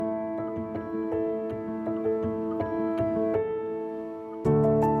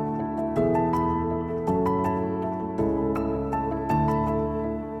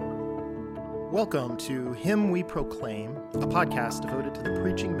Welcome to Him We Proclaim, a podcast devoted to the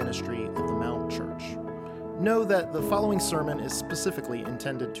preaching ministry of the Mount Church. Know that the following sermon is specifically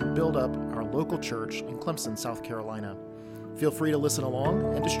intended to build up our local church in Clemson, South Carolina. Feel free to listen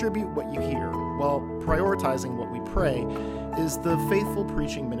along and distribute what you hear, while prioritizing what we pray is the faithful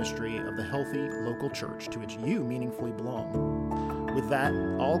preaching ministry of the healthy local church to which you meaningfully belong. With that,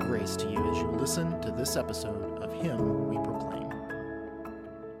 all grace to you as you listen to this episode of Him We Proclaim.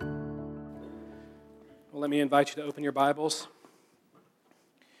 Let me invite you to open your Bibles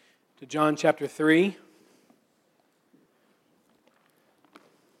to John chapter 3.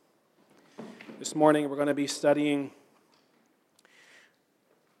 This morning we're going to be studying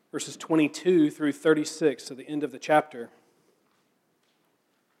verses 22 through 36 to the end of the chapter.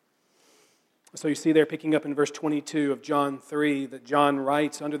 So you see there, picking up in verse 22 of John 3, that John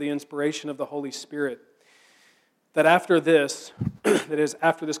writes under the inspiration of the Holy Spirit that after this, that is,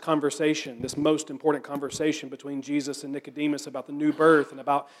 after this conversation, this most important conversation between Jesus and Nicodemus about the new birth and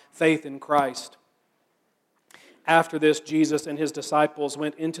about faith in Christ, after this, Jesus and his disciples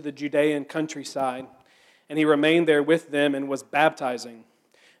went into the Judean countryside, and he remained there with them and was baptizing.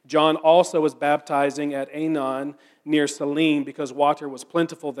 John also was baptizing at Aenon near Salim because water was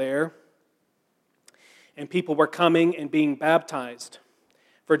plentiful there, and people were coming and being baptized,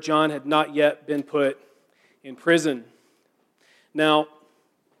 for John had not yet been put in prison. Now,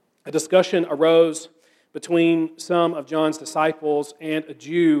 a discussion arose between some of John's disciples and a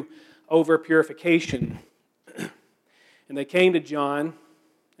Jew over purification. And they came to John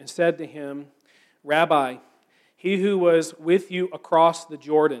and said to him, "Rabbi, he who was with you across the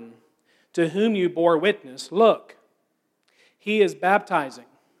Jordan, to whom you bore witness, look, he is baptizing,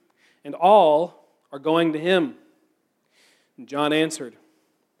 and all are going to him." And John answered,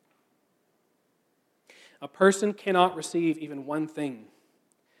 "A person cannot receive even one thing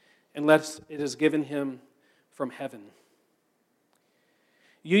unless it is given him from heaven.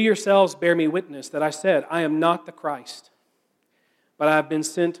 You yourselves bear me witness that I said, I am not the Christ, but I have been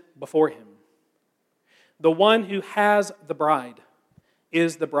sent before him. The one who has the bride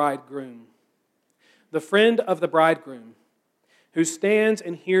is the bridegroom. The friend of the bridegroom, who stands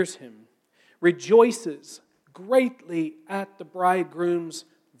and hears him, rejoices greatly at the bridegroom's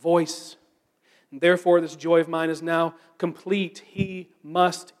voice. And therefore, this joy of mine is now complete. He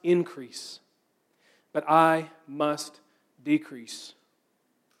must increase, but I must decrease.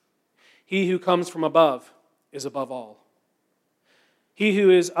 He who comes from above is above all. He who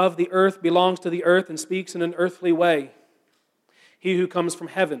is of the earth belongs to the earth and speaks in an earthly way. He who comes from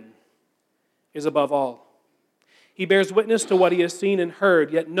heaven is above all. He bears witness to what he has seen and heard,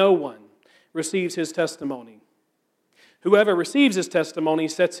 yet no one receives his testimony. Whoever receives his testimony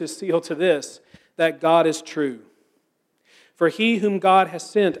sets his seal to this, that God is true. For he whom God has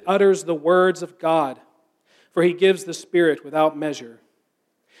sent utters the words of God, for he gives the Spirit without measure.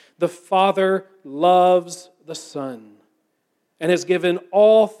 The Father loves the Son and has given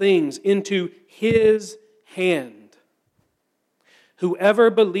all things into his hand.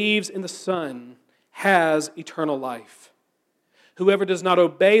 Whoever believes in the Son has eternal life. Whoever does not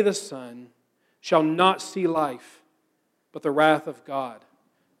obey the Son shall not see life, but the wrath of God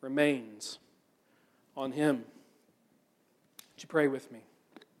remains on him." Would you pray with me?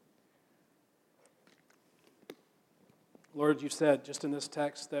 Lord, you've said just in this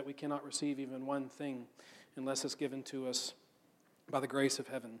text that we cannot receive even one thing unless it's given to us by the grace of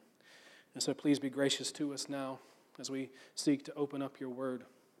heaven. And so please be gracious to us now as we seek to open up your word.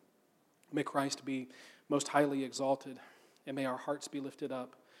 May Christ be most highly exalted, and may our hearts be lifted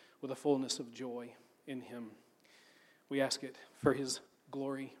up with a fullness of joy in him. We ask it for his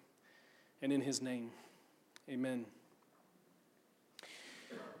glory and in his name. Amen.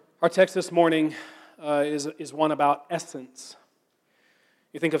 Our text this morning is one about essence.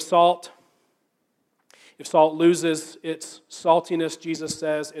 You think of salt. If salt loses its saltiness, Jesus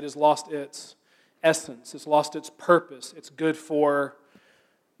says it has lost its essence. It's lost its purpose. It's good for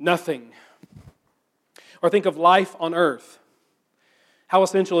nothing. Or think of life on earth. How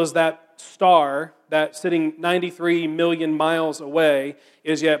essential is that star that sitting 93 million miles away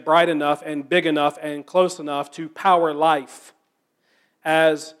is yet bright enough and big enough and close enough to power life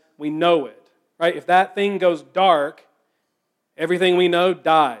as we know it, right? If that thing goes dark, everything we know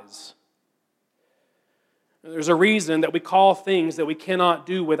dies. There's a reason that we call things that we cannot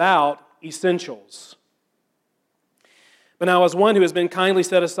do without essentials. But now, as one who has been kindly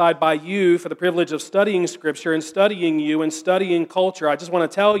set aside by you for the privilege of studying Scripture and studying you and studying culture, I just want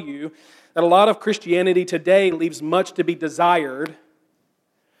to tell you that a lot of Christianity today leaves much to be desired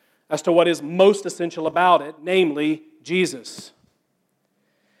as to what is most essential about it, namely Jesus.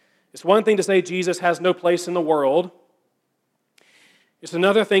 It's one thing to say Jesus has no place in the world. It's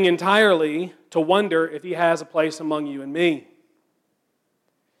another thing entirely to wonder if he has a place among you and me.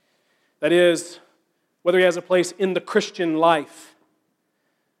 That is, whether he has a place in the Christian life,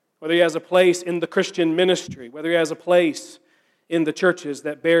 whether he has a place in the Christian ministry, whether he has a place in the churches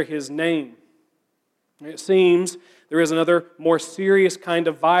that bear his name. It seems there is another more serious kind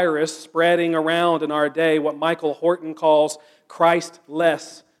of virus spreading around in our day, what Michael Horton calls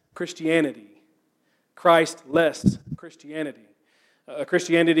Christ-less Christianity. Christ-less Christianity. A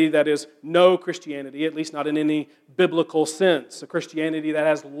Christianity that is no Christianity, at least not in any biblical sense. A Christianity that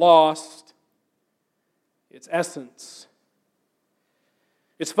has lost its essence.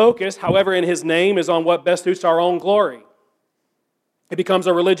 Its focus, however, in his name is on what best suits our own glory. It becomes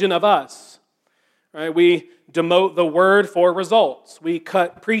a religion of us. Right? We demote the word for results. We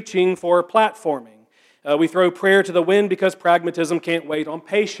cut preaching for platforming. We throw prayer to the wind because pragmatism can't wait on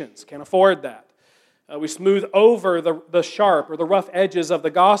patience, can't afford that. We smooth over the sharp or the rough edges of the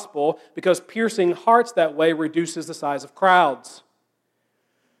gospel because piercing hearts that way reduces the size of crowds.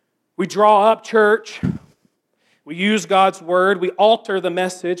 We draw up church. We use God's word. We alter the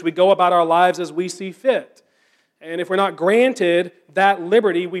message. We go about our lives as we see fit. And if we're not granted that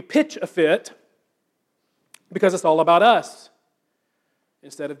liberty, we pitch a fit because it's all about us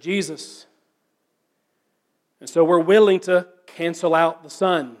instead of Jesus. And so we're willing to cancel out the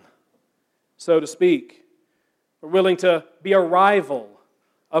sun, so to speak. We're willing to be a rival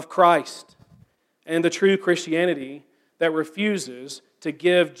of Christ and the true Christianity that refuses to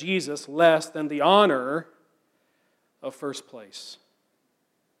give Jesus less than the honor of first place.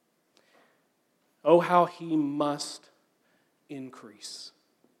 Oh, how he must increase.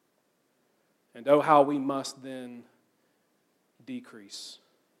 And oh, how we must then decrease.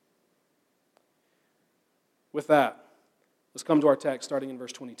 With that, let's come to our text starting in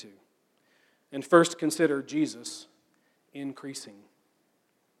verse 22. And first consider Jesus increasing.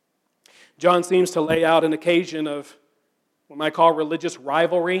 John seems to lay out an occasion of what I call religious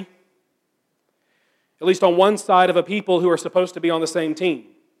rivalry, at least on one side of a people who are supposed to be on the same team.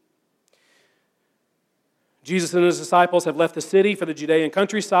 Jesus and his disciples have left the city for the Judean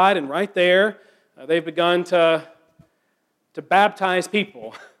countryside, and right there, they've begun to baptize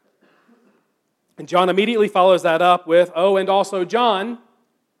people. And John immediately follows that up with, oh, and also John.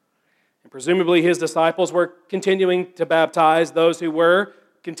 And presumably his disciples were continuing to baptize those who were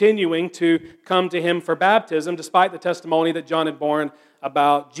continuing to come to him for baptism, despite the testimony that John had borne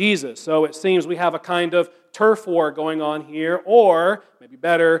about Jesus. So it seems we have a kind of turf war going on here, or, maybe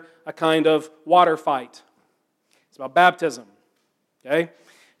better, a kind of water fight. It's about baptism. Okay?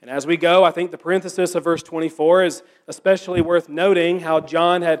 And as we go, I think the parenthesis of verse 24 is especially worth noting how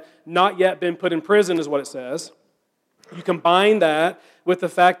John had not yet been put in prison, is what it says. You combine that with the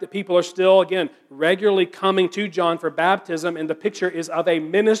fact that people are still, again, regularly coming to John for baptism, and the picture is of a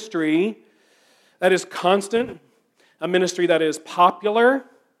ministry that is constant, a ministry that is popular,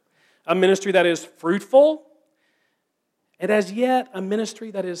 a ministry that is fruitful, and as yet a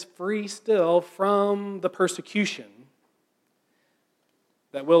ministry that is free still from the persecution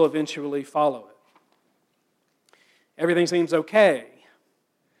that will eventually follow it. Everything seems okay.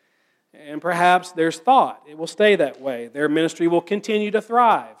 And perhaps there's thought it will stay that way. Their ministry will continue to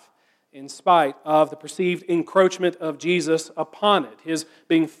thrive in spite of the perceived encroachment of Jesus upon it. His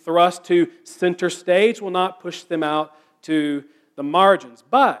being thrust to center stage will not push them out to the margins.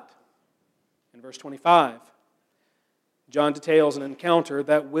 But, in verse 25, John details an encounter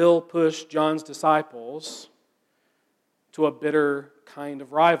that will push John's disciples to a bitter kind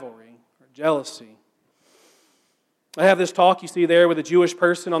of rivalry or jealousy. I have this talk you see there with a Jewish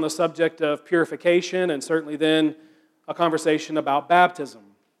person on the subject of purification, and certainly then a conversation about baptism.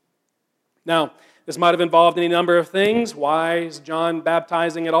 Now, this might have involved any number of things. Why is John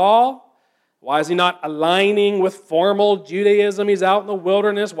baptizing at all? Why is he not aligning with formal Judaism? He's out in the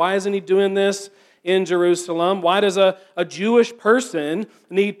wilderness. Why isn't he doing this in Jerusalem? Why does a Jewish person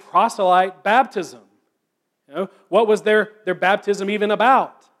need proselyte baptism? What was their baptism even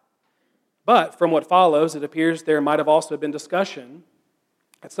about? But from what follows, it appears there might have also been discussion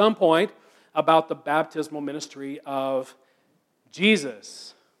at some point about the baptismal ministry of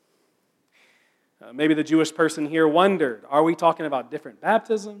Jesus. Maybe the Jewish person here wondered, are we talking about different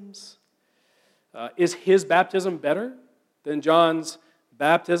baptisms? Is his baptism better than John's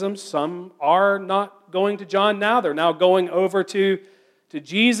baptism? Some are not going to John now. They're now going over to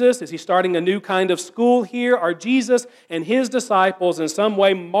Jesus. Is he starting a new kind of school here? Are Jesus and his disciples in some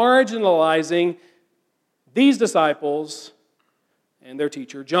way marginalizing these disciples and their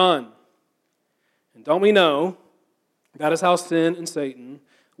teacher John? And don't we know that is how sin and Satan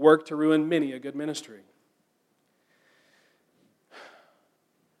work to ruin many a good ministry.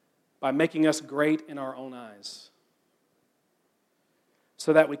 By making us great in our own eyes,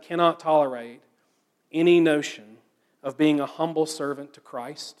 so that we cannot tolerate any notion of being a humble servant to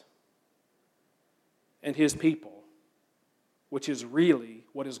Christ and His people, which is really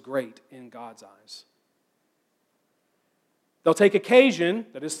what is great in God's eyes. They'll take occasion,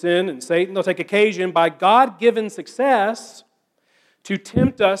 that is sin and Satan, they'll take occasion by God-given success to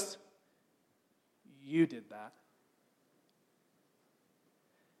tempt us. You did that.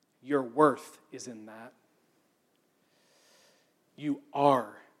 Your worth is in that. You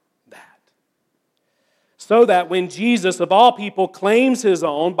are that. So that when Jesus, of all people, claims His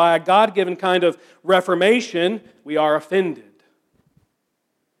own by a God-given kind of reformation, we are offended.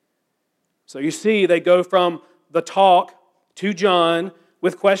 So you see, they go from the talk to John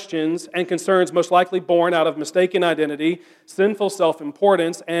with questions and concerns most likely born out of mistaken identity, sinful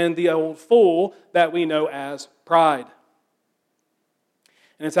self-importance, and the old fool that we know as pride.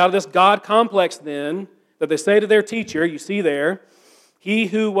 And it's out of this God complex then that they say to their teacher, you see there, he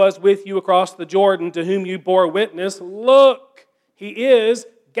who was with you across the Jordan, to whom you bore witness, look, he is,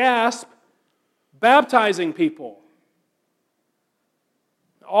 gasp, baptizing people.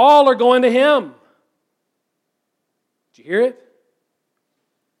 All are going to him. Did you hear it?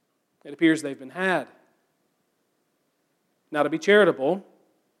 It appears they've been had. Now, to be charitable,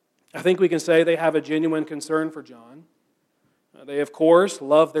 I think we can say they have a genuine concern for John. They, of course,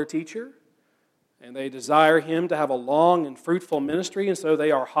 love their teacher, and they desire him to have a long and fruitful ministry, and so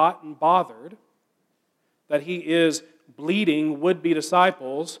they are hot and bothered that he is bleeding would-be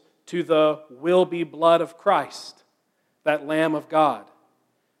disciples to the will-be blood of Christ, that Lamb of God.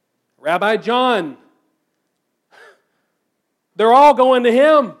 Rabbi John, they're all going to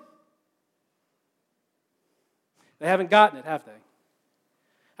him. They haven't gotten it, have they?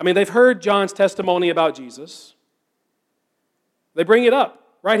 I mean, they've heard John's testimony about Jesus. They bring it up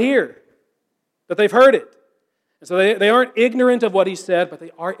right here, that they've heard it. And so they aren't ignorant of what he said, but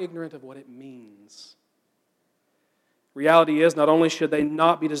they are ignorant of what it means. Reality is, not only should they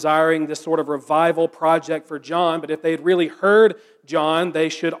not be desiring this sort of revival project for John, but if they had really heard John, they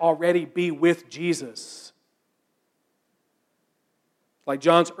should already be with Jesus. Like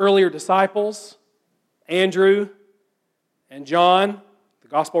John's earlier disciples, Andrew and John, the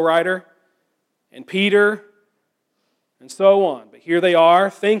gospel writer, and Peter, and so on. But here they are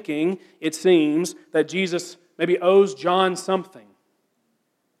thinking, it seems, that Jesus maybe owes John something.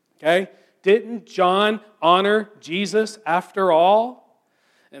 Okay? Didn't John honor Jesus after all?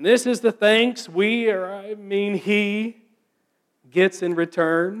 And this is the thanks he gets in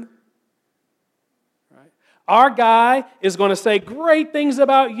return. Right? Our guy is going to say great things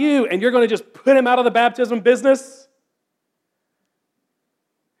about you, and you're going to just put him out of the baptism business?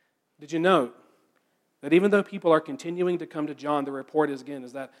 Did you note that even though people are continuing to come to John, the report is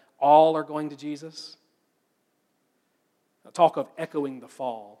that all are going to Jesus? A talk of echoing the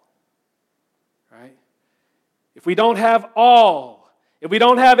fall. Right? If we don't have all, if we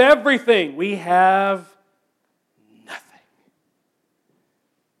don't have everything, we have nothing.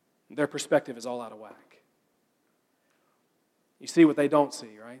 Their perspective is all out of whack. You see what they don't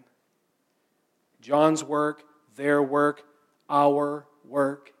see, right? John's work, their work, our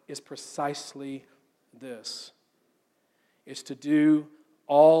work is precisely this. It's to do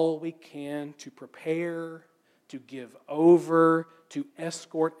all we can to prepare, to give over, to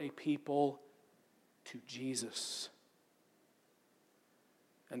escort a people to Jesus.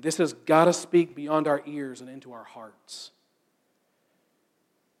 And this has got to speak beyond our ears and into our hearts.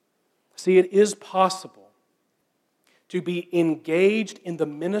 See, it is possible to be engaged in the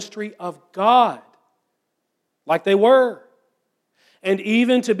ministry of God like they were, and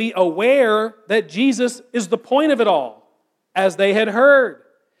even to be aware that Jesus is the point of it all, as they had heard,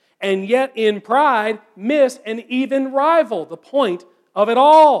 and yet in pride miss and even rival the point of it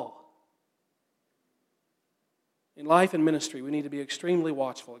all. In life and ministry, we need to be extremely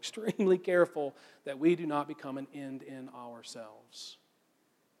watchful, extremely careful that we do not become an end in ourselves.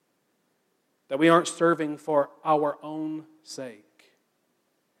 That we aren't serving for our own sake,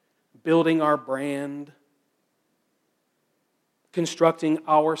 building our brand, constructing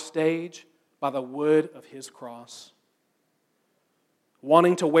our stage by the wood of His cross,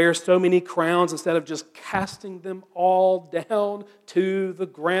 wanting to wear so many crowns instead of just casting them all down to the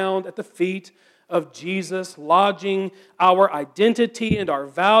ground at the feet of Jesus, lodging our identity and our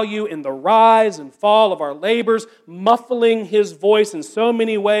value in the rise and fall of our labors, muffling His voice in so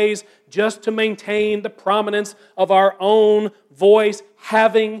many ways just to maintain the prominence of our own voice,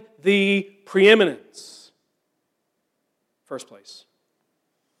 having the preeminence. First place.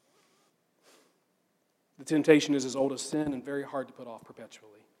 The temptation is as old as sin and very hard to put off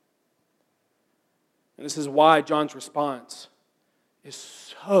perpetually. And this is why John's response is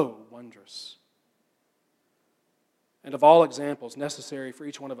so wondrous. And of all examples necessary for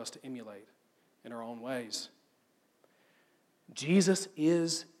each one of us to emulate in our own ways. Jesus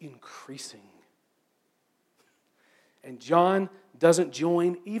is increasing. And John doesn't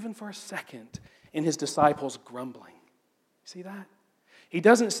join even for a second in his disciples' grumbling. See that? He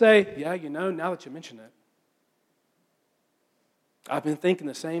doesn't say, yeah, now that you mention it, I've been thinking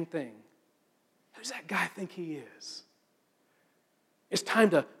the same thing. Who's that guy think he is? It's time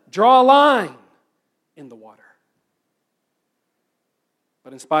to draw a line in the water.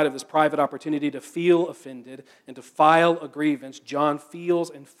 But in spite of this private opportunity to feel offended and to file a grievance, John feels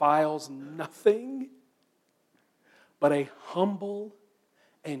and files nothing but a humble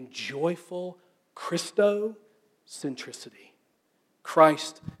and joyful Christocentricity,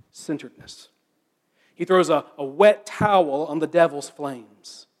 Christ-centeredness. He throws a wet towel on the devil's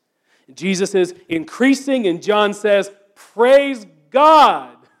flames. Jesus is increasing, and John says, praise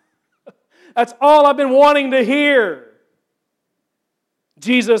God. That's all I've been wanting to hear.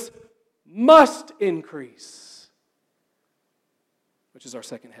 Jesus must increase, which is our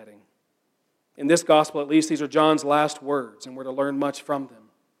second heading. In this gospel, at least, these are John's last words, and we're to learn much from them.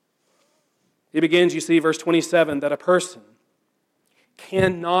 He begins, you see, verse 27, that a person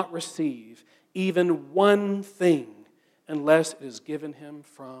cannot receive even one thing unless it is given him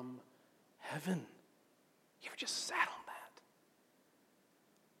from heaven. You ever just sat on that?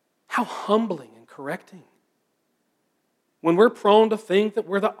 How humbling and correcting. When we're prone to think that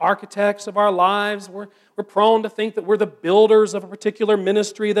we're the architects of our lives, we're prone to think that we're the builders of a particular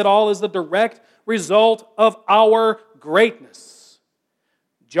ministry, that all is the direct result of our greatness.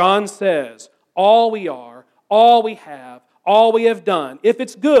 John says, all we are, all we have, all we have done, if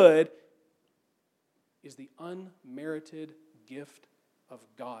it's good, is the unmerited gift of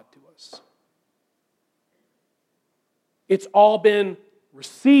God to us. It's all been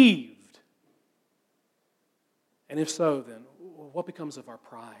received. And if so, then what becomes of our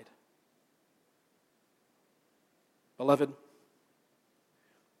pride? Beloved,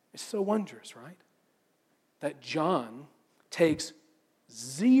 it's so wondrous, right? That John takes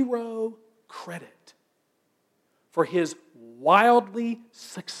zero credit for his wildly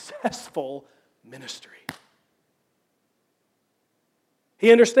successful ministry.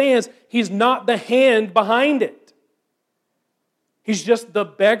 He understands he's not the hand behind it. He's just the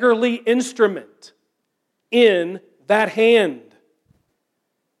beggarly instrument in that hand.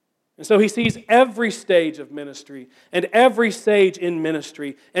 And so he sees every stage of ministry, and every stage in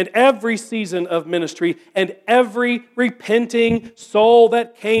ministry, and every season of ministry, and every repenting soul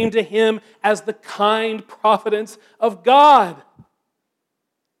that came to him as the kind providence of God.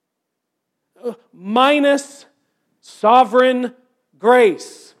 Minus sovereign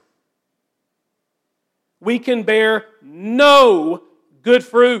grace, we can bear no good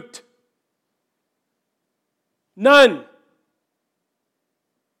fruit. None.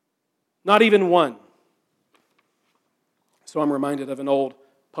 Not even one. So I'm reminded of an old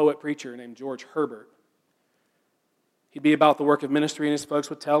poet-preacher named George Herbert. He'd be about the work of ministry, and his folks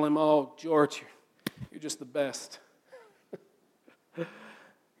would tell him, oh, George, you're just the best.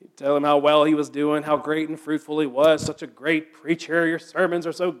 He'd tell him how well he was doing, how great and fruitful he was, such a great preacher. Your sermons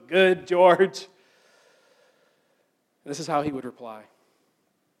are so good, George. And this is how he would reply.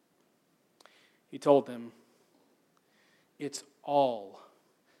 He told them, it's all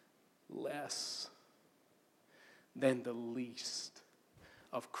less than the least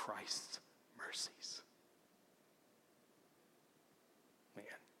of Christ's mercies. Man,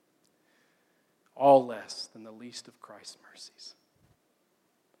 all less than the least of Christ's mercies.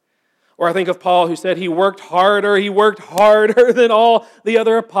 Or I think of Paul, who said he worked harder than all the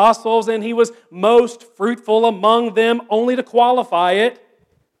other apostles, and he was most fruitful among them, only to qualify it.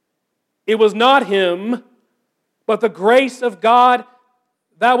 It was not him, but the grace of God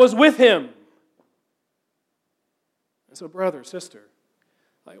that was with him. And so, brother, sister,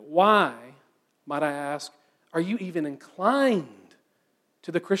 why, might I ask, are you even inclined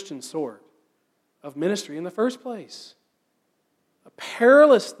to the Christian sort of ministry in the first place? A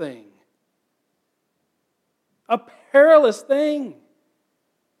perilous thing. A perilous thing.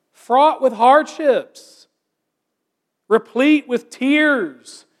 Fraught with hardships. Replete with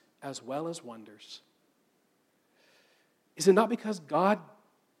tears as well as wonders. Is it not because God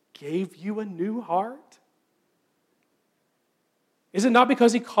gave you a new heart? Is it not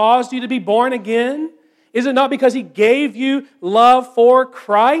because He caused you to be born again? Is it not because He gave you love for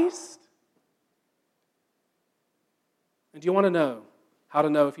Christ? And do you want to know how to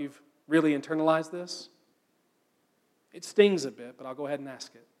know if you've really internalized this? It stings a bit, but I'll go ahead and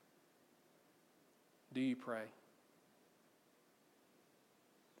ask it. Do you pray?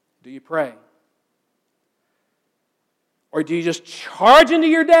 Do you pray? Or do you just charge into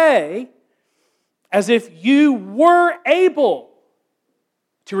your day as if you were able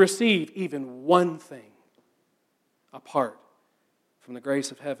to receive even one thing apart from the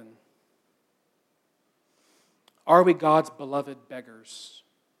grace of heaven? Are we God's beloved beggars?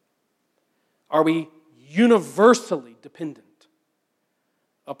 Are we universally dependent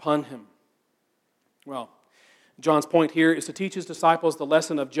upon Him? Well, John's point here is to teach his disciples the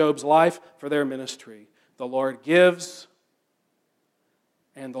lesson of Job's life for their ministry. The Lord gives,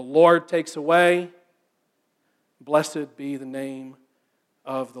 and the Lord takes away. Blessed be the name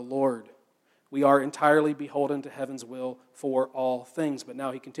of the Lord. We are entirely beholden to heaven's will for all things. But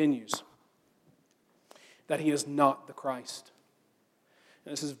now he continues that he is not the Christ.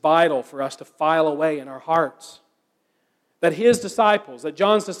 And this is vital for us to file away in our hearts. That his disciples, that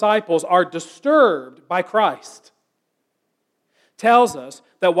John's disciples are disturbed by Christ, tells us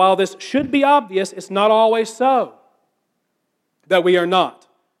that while this should be obvious, it's not always so. That we are not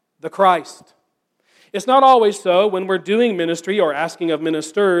the Christ. It's not always so when we're doing ministry or asking of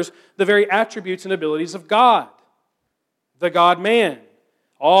ministers the very attributes and abilities of God. The God-man,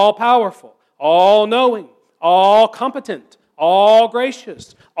 all-powerful, all-knowing, all-competent,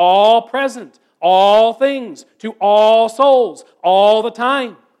 all-gracious, all-present, all things, to all souls, all the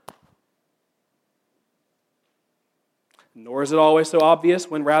time. Nor is it always so obvious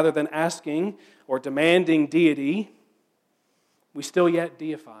when rather than asking or demanding deity, we still yet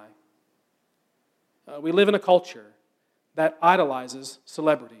deify. We live in a culture that idolizes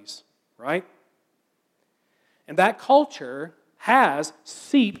celebrities, right? And that culture has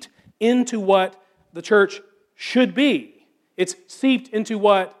seeped into what the church should be. It's seeped into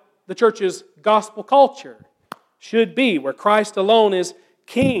what the church's gospel culture should be, where Christ alone is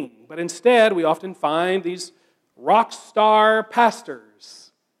king. But instead, we often find these rock star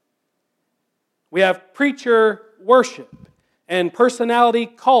pastors. We have preacher worship and personality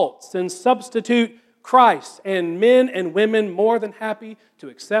cults and substitute Christ, and men and women more than happy to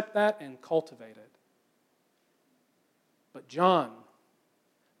accept that and cultivate it. But John,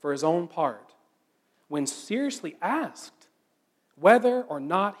 for his own part, when seriously asked whether or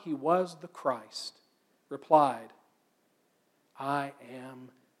not he was the Christ, replied, I am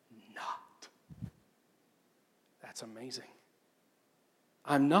not. That's amazing.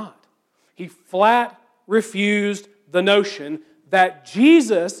 I'm not. He flat refused the notion that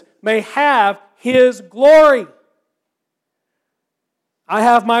Jesus may have His glory. I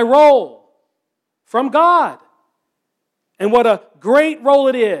have my role from God. And what a great role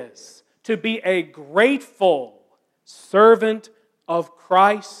it is to be a grateful servant of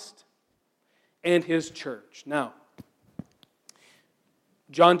Christ and His church. Now,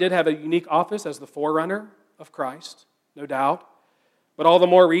 John did have a unique office as the forerunner of Christ, no doubt. But all the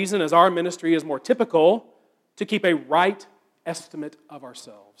more reason, as our ministry is more typical, to keep a right estimate of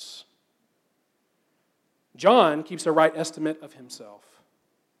ourselves. John keeps a right estimate of himself.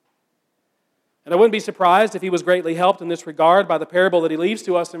 And I wouldn't be surprised if he was greatly helped in this regard by the parable that he leaves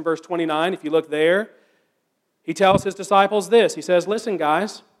to us in verse 29. If you look there, he tells his disciples this. He says, listen,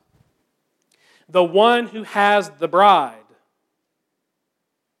 guys, the one who has the bride,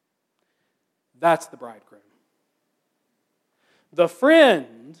 that's the bridegroom. The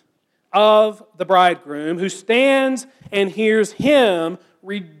friend of the bridegroom who stands and hears him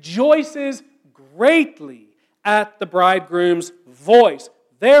rejoices greatly at the bridegroom's voice.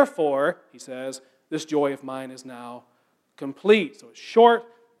 Therefore, he says, this joy of mine is now complete. So it's short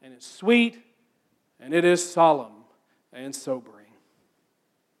and it's sweet and it is solemn and sobering.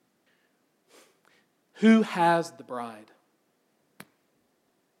 Who has the bride?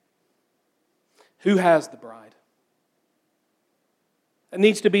 Who has the bride? It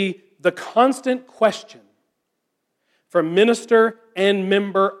needs to be the constant question for minister and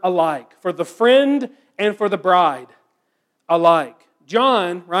member alike, for the friend and for the bride alike.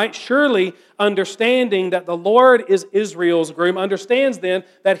 John, right, surely understanding that the Lord is Israel's groom, understands then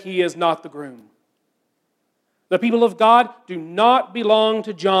that he is not the groom. The people of God do not belong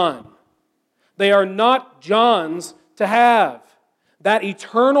to John. They are not John's to have. That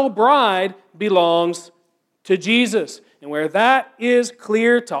eternal bride belongs to Jesus. And where that is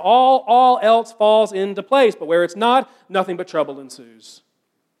clear to all else falls into place. But where it's not, nothing but trouble ensues.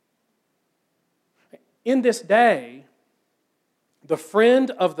 In this day, the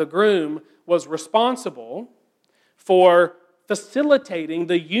friend of the groom was responsible for facilitating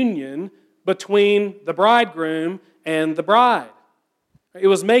the union between the bridegroom and the bride. It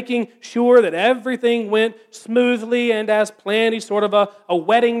was making sure that everything went smoothly and as planned. He's sort of a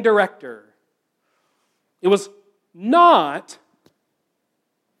wedding director. It was not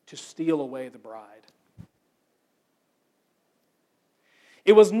to steal away the bride.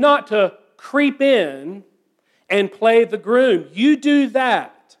 It was not to creep in and play the groom. You do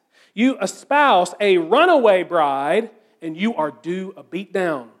that. You espouse a runaway bride, and you are due a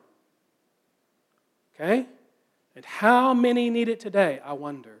beatdown. Okay? And how many need it today, I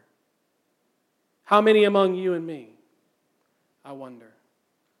wonder? How many among you and me? I wonder.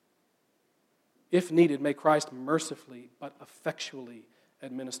 If needed, may Christ mercifully but effectually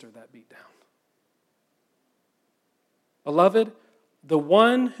administer that beatdown. Beloved, the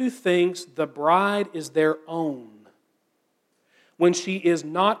one who thinks the bride is their own when she is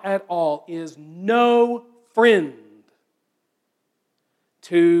not at all is no friend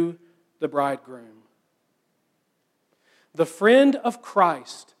to the bridegroom. The friend of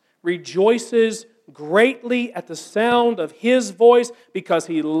Christ rejoices greatly at the sound of his voice because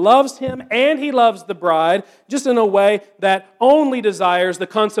he loves him and he loves the bride, just in a way that only desires the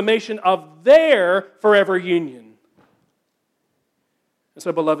consummation of their forever union. And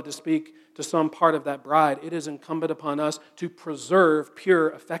so, beloved, to speak to some part of that bride, it is incumbent upon us to preserve pure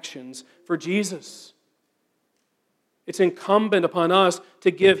affections for Jesus. It's incumbent upon us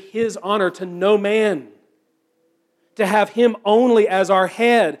to give his honor to no man, to have him only as our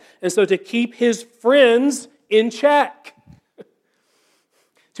head, and so to keep his friends in check,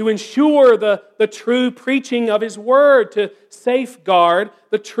 to ensure the true preaching of his word, to safeguard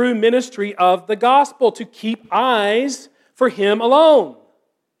the true ministry of the gospel, to keep eyes for him alone.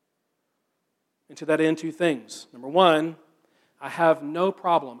 And to that end, two things. Number one, I have no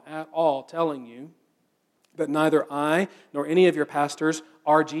problem at all telling you that neither I nor any of your pastors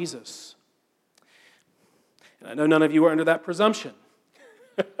are Jesus. And I know none of you are under that presumption.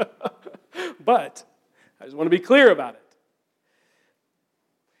 But I just want to be clear about it.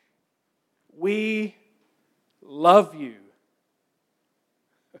 We love you.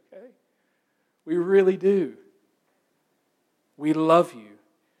 Okay? We really do. We love you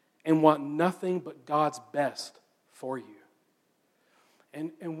and want nothing but God's best for you.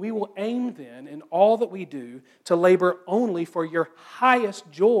 And we will aim then in all that we do to labor only for your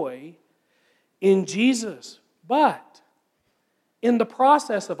highest joy in Jesus. But in the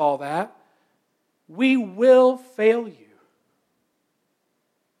process of all that, we will fail you.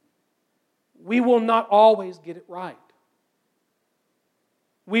 We will not always get it right.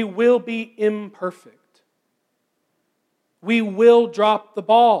 We will be imperfect. We will drop the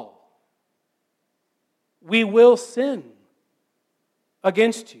ball. We will sin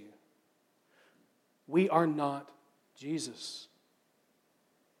against you. We are not Jesus.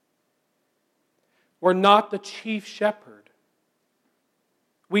 We're not the chief shepherd.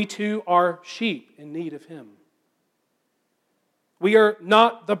 We too are sheep in need of him. We are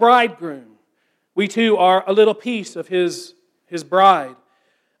not the bridegroom. We too are a little piece of his bride.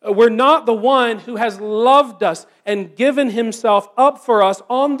 We're not the one who has loved us and given himself up for us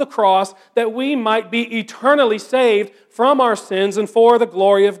on the cross that we might be eternally saved from our sins and for the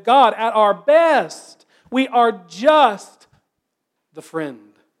glory of God. At our best, we are just the friend.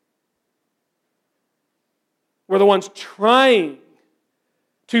 We're the ones trying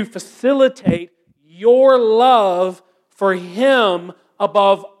to facilitate your love for him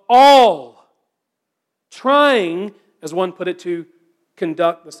above all. Trying, as one put it, to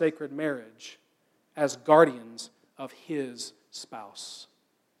conduct the sacred marriage as guardians of his spouse.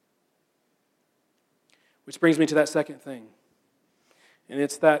 Which brings me to that second thing. And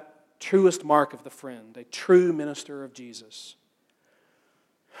it's that truest mark of the friend, a true minister of Jesus.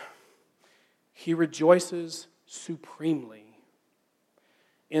 He rejoices supremely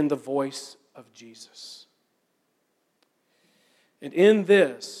in the voice of Jesus. And in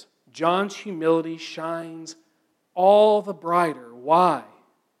this, John's humility shines all the brighter. Why?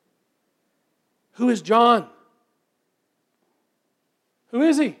 Who is John? Who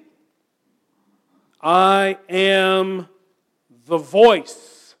is he? I am the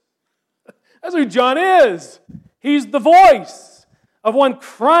voice. That's who John is. He's the voice of one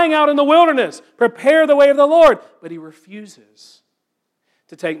crying out in the wilderness, prepare the way of the Lord. But he refuses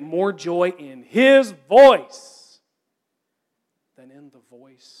to take more joy in his voice than in the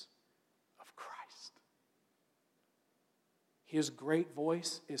voice of Christ. His great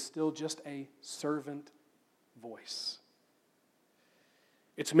voice is still just a servant voice.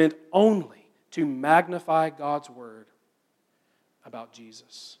 It's meant only to magnify God's word about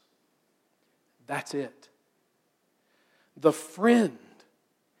Jesus. That's it. The friend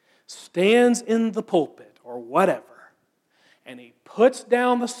stands in the pulpit or whatever and he puts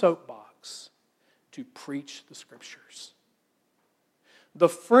down the soapbox to preach the Scriptures. The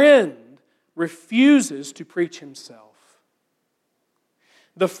friend refuses to preach himself.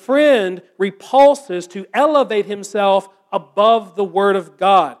 The friend repulses to elevate himself above the Word of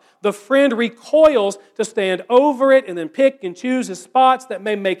God. The friend recoils to stand over it and then pick and choose his spots that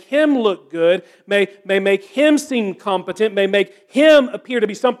may make him look good, may make him seem competent, may make him appear to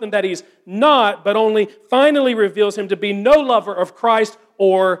be something that he's not, but only finally reveals him to be no lover of Christ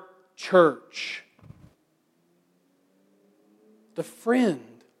or church. The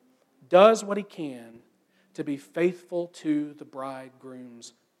friend does what he can to be faithful to the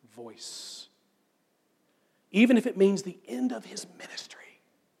bridegroom's voice, even if it means the end of his ministry.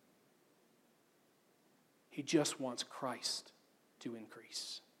 He just wants Christ to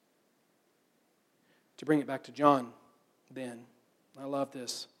increase. To bring it back to John, then, I love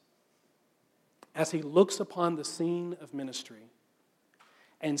this. As he looks upon the scene of ministry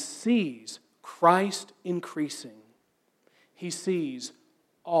and sees Christ increasing, he sees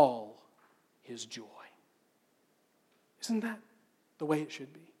all his joy. Isn't that the way it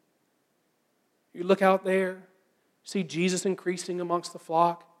should be? You look out there, see Jesus increasing amongst the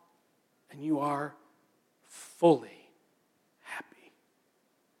flock, and you are fully happy.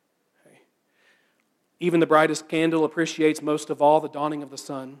 Okay. Even the brightest candle appreciates most of all the dawning of the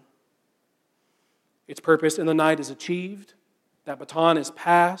sun. Its purpose in the night is achieved. That baton is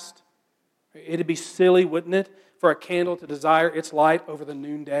passed. It'd be silly, wouldn't it, for a candle to desire its light over the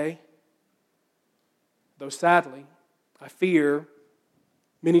noonday? Though sadly, I fear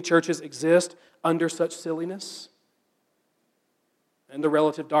many churches exist under such silliness and the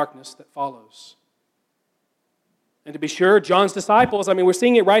relative darkness that follows. And to be sure, John's disciples, we're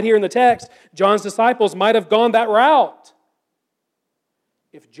seeing it right here in the text, John's disciples might have gone that route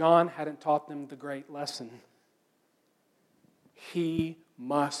if John hadn't taught them the great lesson. He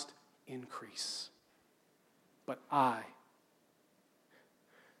must increase, but I.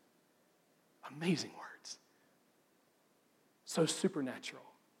 Amazing words. So supernatural.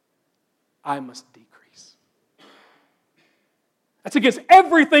 I must decrease. That's against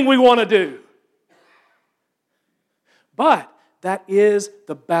everything we want to do. But that is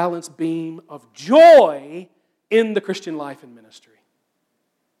the balance beam of joy in the Christian life and ministry.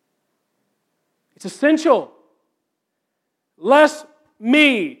 It's essential. Less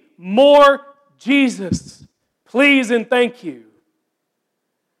me, more Jesus. Please and thank you.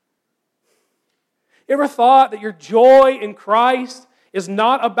 You ever thought that your joy in Christ is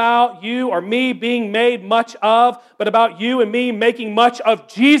not about you or me being made much of, but about you and me making much of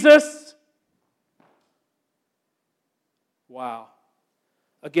Jesus? Wow.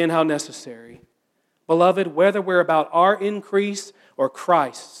 Again, how necessary. Beloved, whether we're about our increase or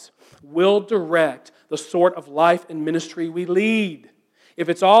Christ's, will direct the sort of life and ministry we lead. If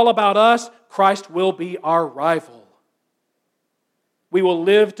it's all about us, Christ will be our rival. We will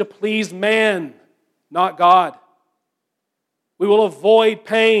live to please man, not God. We will avoid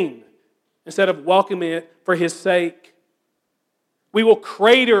pain instead of welcoming it for His sake. We will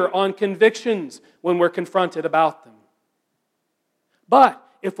crater on convictions when we're confronted about them. But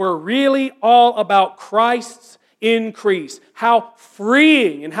if we're really all about Christ's increase, how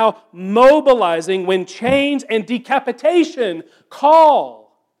freeing and how mobilizing when chains and decapitation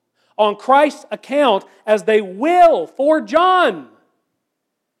call on Christ's account as they will for John.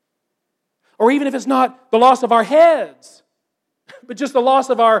 Or even if it's not the loss of our heads, but just the loss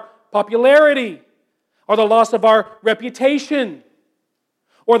of our popularity, or the loss of our reputation,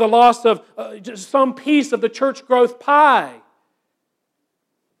 or the loss of just some piece of the church growth pie.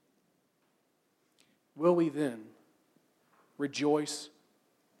 Will we then rejoice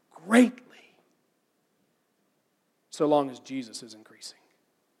greatly so long as Jesus is increasing?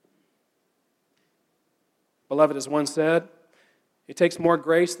 Beloved, as one said, it takes more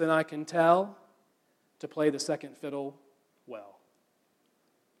grace than I can tell to play the second fiddle well.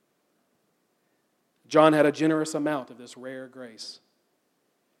 John had a generous amount of this rare grace.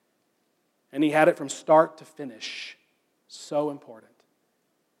 And he had it from start to finish. So important.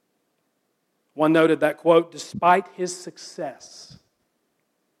 One noted that, quote, despite his success,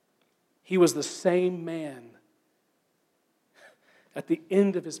 he was the same man at the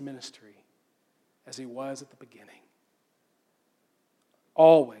end of his ministry as he was at the beginning.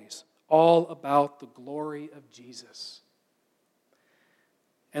 Always all about the glory of Jesus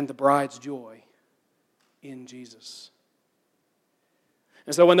and the bride's joy in Jesus.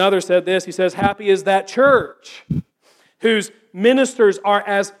 And so another said this, he says, happy is that church whose ministers are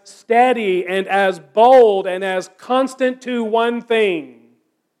as steady and as bold and as constant to one thing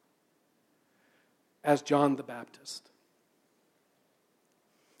as John the Baptist.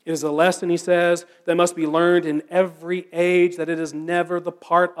 It is a lesson, he says, that must be learned in every age, that it is never the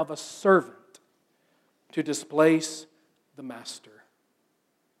part of a servant to displace the master.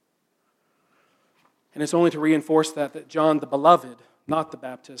 And it's only to reinforce that John the beloved, not the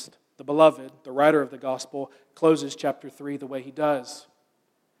Baptist, the beloved, the writer of the gospel, closes chapter 3 the way he does.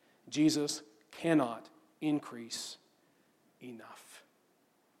 Jesus cannot increase enough.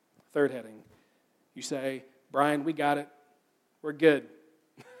 Third heading. You say, Brian, we got it. We're good.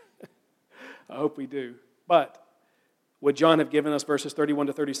 I hope we do. But would John have given us verses 31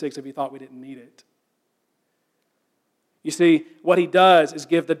 to 36 if he thought we didn't need it? You see, what he does is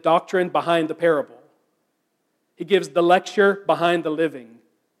give the doctrine behind the parable. He gives the lecture behind the living.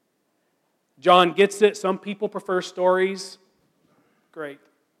 John gets it. Some people prefer stories. Great.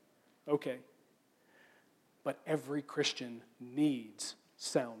 Okay. But every Christian needs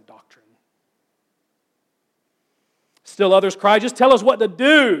sound doctrine. Still others cry, just tell us what to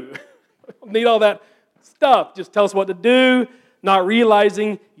do. We don't need all that stuff. Just tell us what to do, not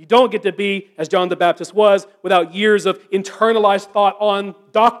realizing you don't get to be, as John the Baptist was, without years of internalized thought on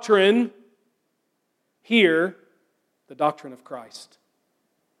doctrine. Here, the doctrine of Christ.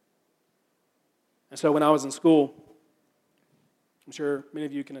 And so when I was in school, I'm sure many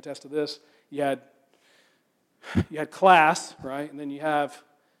of you can attest to this, you had class, right? And then you have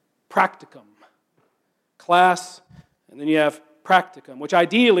practicum. Class, and then you have practicum, which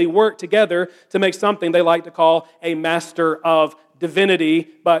ideally work together to make something they like to call a master of divinity,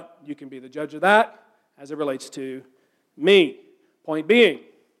 but you can be the judge of that as it relates to me. Point being,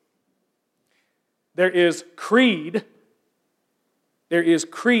 there is creed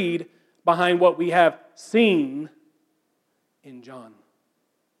behind what we have seen in John.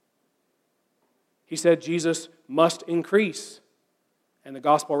 He said Jesus must increase. And the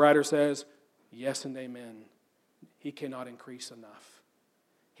gospel writer says, yes and amen. He cannot increase enough.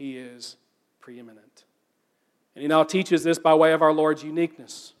 He is preeminent. And he now teaches this by way of our Lord's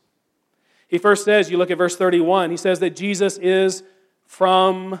uniqueness. He first says, you look at verse 31, he says that Jesus is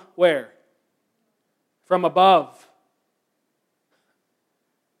from where? From above.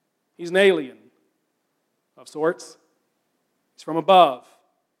 He's an alien of sorts. He's from above.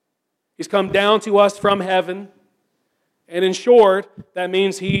 He's come down to us from heaven. And in short, that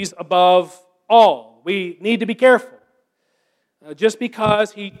means he's above all. We need to be careful. Just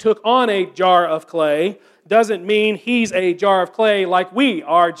because he took on a jar of clay doesn't mean he's a jar of clay like we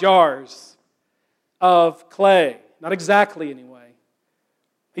are jars of clay. Not exactly, anyway.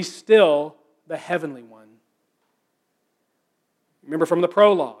 He's still the heavenly one. Remember from the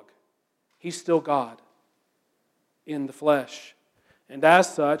prologue, he's still God in the flesh. And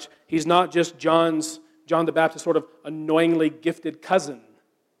as such, he's not just John the Baptist's sort of annoyingly gifted cousin.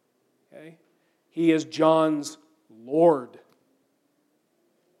 Okay? He is John's Lord.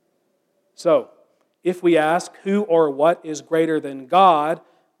 So, if we ask who or what is greater than God,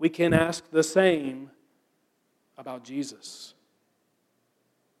 we can ask the same about Jesus.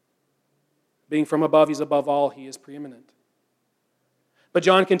 Being from above, he's above all, he is preeminent. But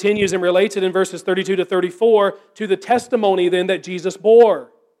John continues and relates it in verses 32 to 34 to the testimony then that Jesus bore.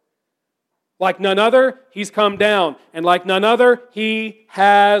 Like none other, he's come down. And like none other, he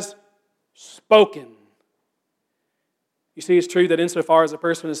has spoken. You see, it's true that insofar as a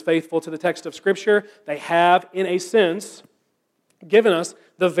person is faithful to the text of Scripture, they have, in a sense, given us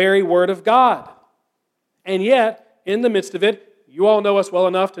the very Word of God. And yet, in the midst of it, you all know us well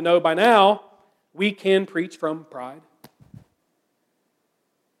enough to know by now, we can preach from pride.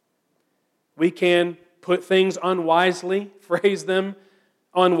 We can put things unwisely, phrase them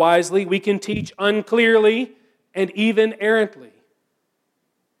unwisely. We can teach unclearly and even errantly.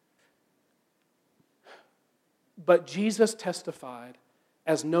 But Jesus testified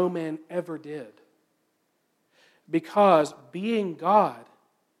as no man ever did. Because being God,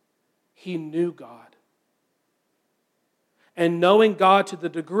 he knew God. And knowing God to the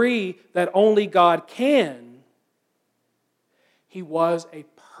degree that only God can, he was a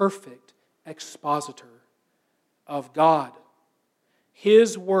perfect expositor of God.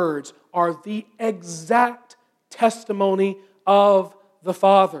 His words are the exact testimony of the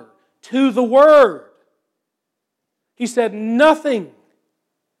Father to the Word. He said nothing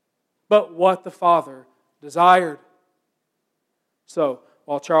but what the Father desired. So,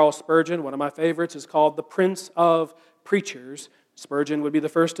 while Charles Spurgeon, one of my favorites, is called the Prince of Preachers, Spurgeon would be the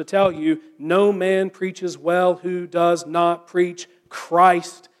first to tell you, no man preaches well who does not preach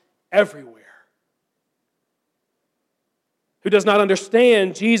Christ everywhere. Who does not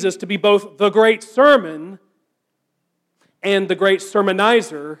understand Jesus to be both the great sermon and the great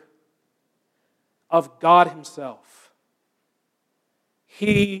sermonizer of God himself.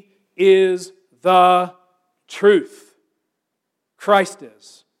 He is the truth. Christ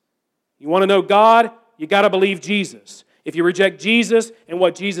is. You want to know God? You got to believe Jesus. If you reject Jesus and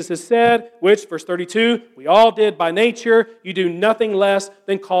what Jesus has said, which, verse 32, we all did by nature, you do nothing less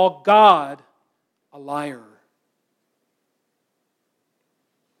than call God a liar.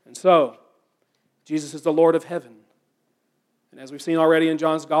 And so, Jesus is the Lord of heaven. And as we've seen already in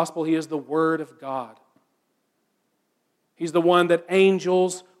John's Gospel, He is the Word of God. He's the one that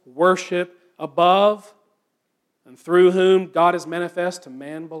angels worship above and through whom God is manifest to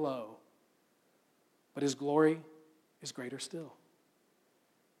man below. But His glory is greater still.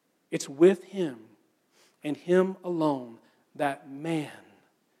 It's with Him and Him alone that man,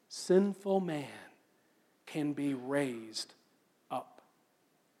 sinful man, can be raised up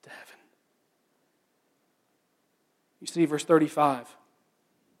to heaven. You see, verse 35,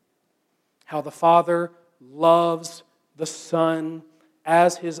 how the Father loves the Son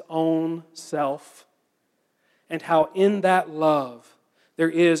as His own self, and how in that love there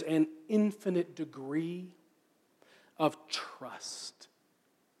is an infinite degree of trust.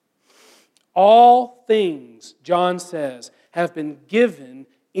 All things, John says, have been given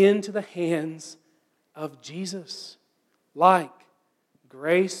into the hands of Jesus, like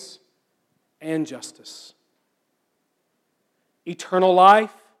grace and justice. Eternal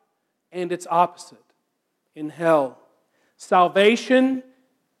life and its opposite in hell. Salvation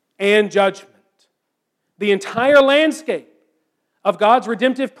and judgment. The entire landscape of God's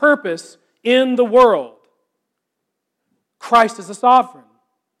redemptive purpose in the world. Christ is the sovereign.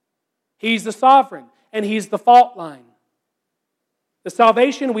 He's the sovereign, and He's the fault line. The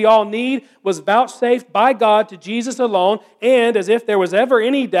salvation we all need was vouchsafed by God to Jesus alone, and as if there was ever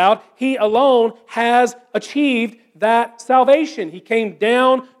any doubt, He alone has achieved that salvation. He came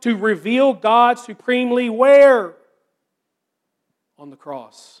down to reveal God supremely where? On the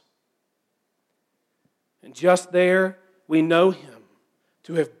cross. And just there, we know Him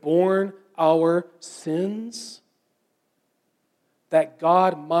to have borne our sins, that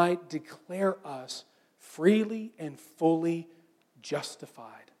God might declare us freely and fully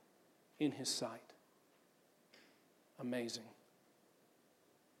justified in His sight. Amazing.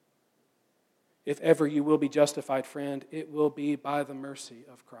 If ever you will be justified, friend, it will be by the mercy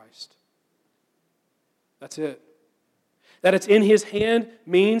of Christ. That's it. That it's in His hand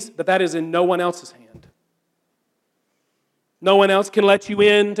means that that is in no one else's hand. No one else can let you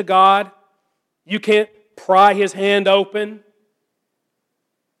in to God. You can't pry His hand open.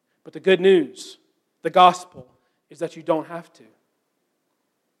 But the good news, the gospel, is that you don't have to.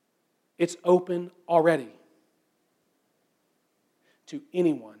 It's open already to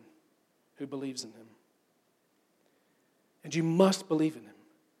anyone who believes in Him. And you must believe in Him.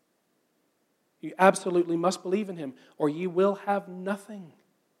 You absolutely must believe in Him, or you will have nothing.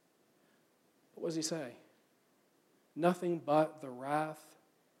 What does He say? Nothing but the wrath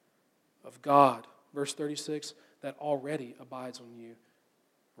of God, verse 36, that already abides on you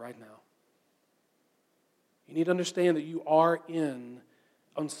right now. You need to understand that you are in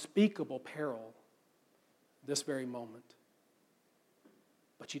unspeakable peril this very moment.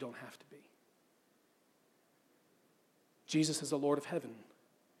 But you don't have to be. Jesus is the Lord of heaven.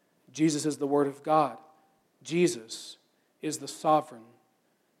 Jesus is the Word of God. Jesus is the sovereign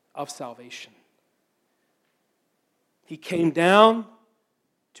of salvation. He came down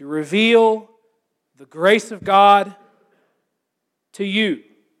to reveal the grace of God to you.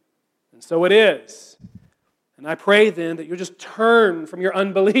 And so it is. And I pray then that you'll just turn from your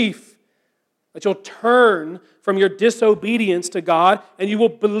unbelief, that you'll turn from your disobedience to God, and you will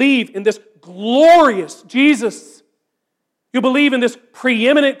believe in this glorious Jesus. You'll believe in this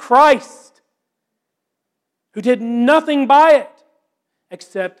preeminent Christ who did nothing by it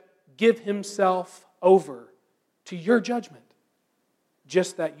except give Himself over to your judgment,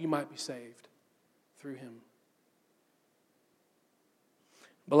 just that you might be saved through Him.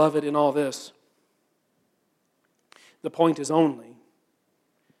 Beloved, in all this, the point is only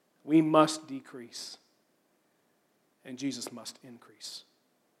we must decrease and Jesus must increase.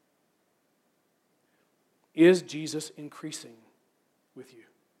 Is Jesus increasing with you?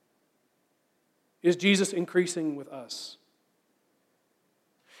 Is Jesus increasing with us?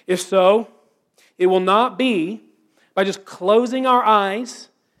 If so, it will not be by just closing our eyes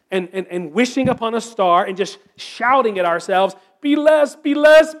and wishing upon a star and just shouting at ourselves, be less, be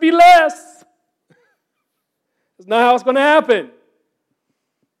less, be less. That's not how it's going to happen.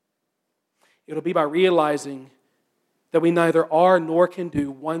 It'll be by realizing that we neither are nor can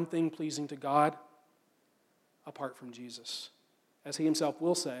do one thing pleasing to God apart from Jesus, as He Himself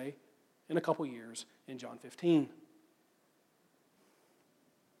will say in a couple years in John 15.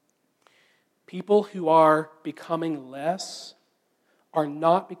 People who are becoming less are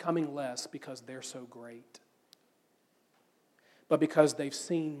not becoming less because they're so great, but because they've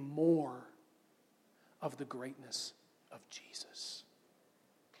seen more of the greatness of Jesus.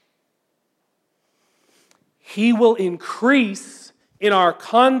 He will increase in our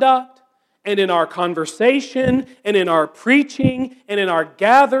conduct and in our conversation and in our preaching and in our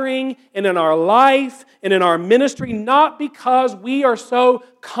gathering and in our life and in our ministry, not because we are so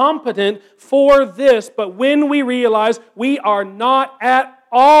competent for this, but when we realize we are not at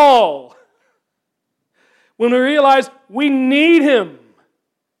all. When we realize we need Him,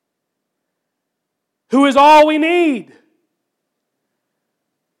 who is all we need.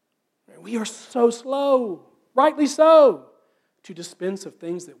 We are so slow, rightly so, to dispense of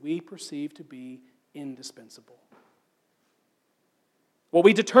things that we perceive to be indispensable. What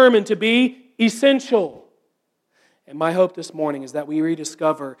we determine to be essential. And my hope this morning is that we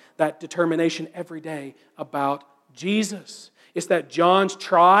rediscover that determination every day about Jesus. It's that John's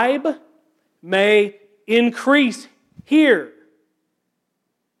tribe may increase here,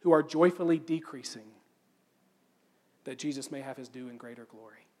 who are joyfully decreasing, that Jesus may have His due in greater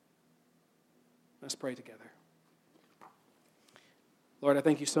glory. Let's pray together. Lord, I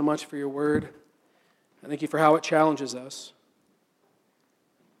thank You so much for Your word. I thank You for how it challenges us.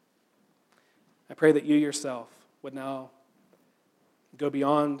 I pray that You yourself would now go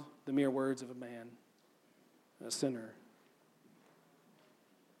beyond the mere words of a man, a sinner,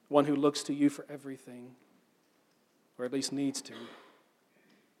 one who looks to You for everything, or at least needs to.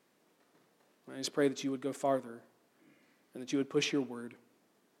 I just pray that You would go farther and that You would push Your word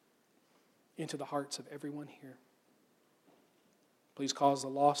into the hearts of everyone here. Please cause the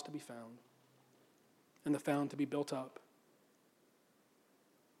lost to be found and the found to be built up.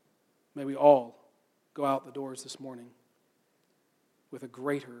 May we all go out the doors this morning with a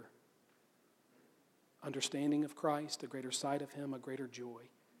greater understanding of Christ, a greater sight of Him, a greater joy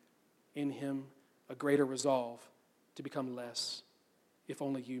in Him, a greater resolve to become less, if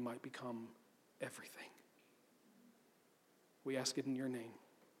only You might become everything. We ask it in Your name.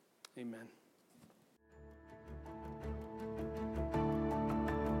 Amen.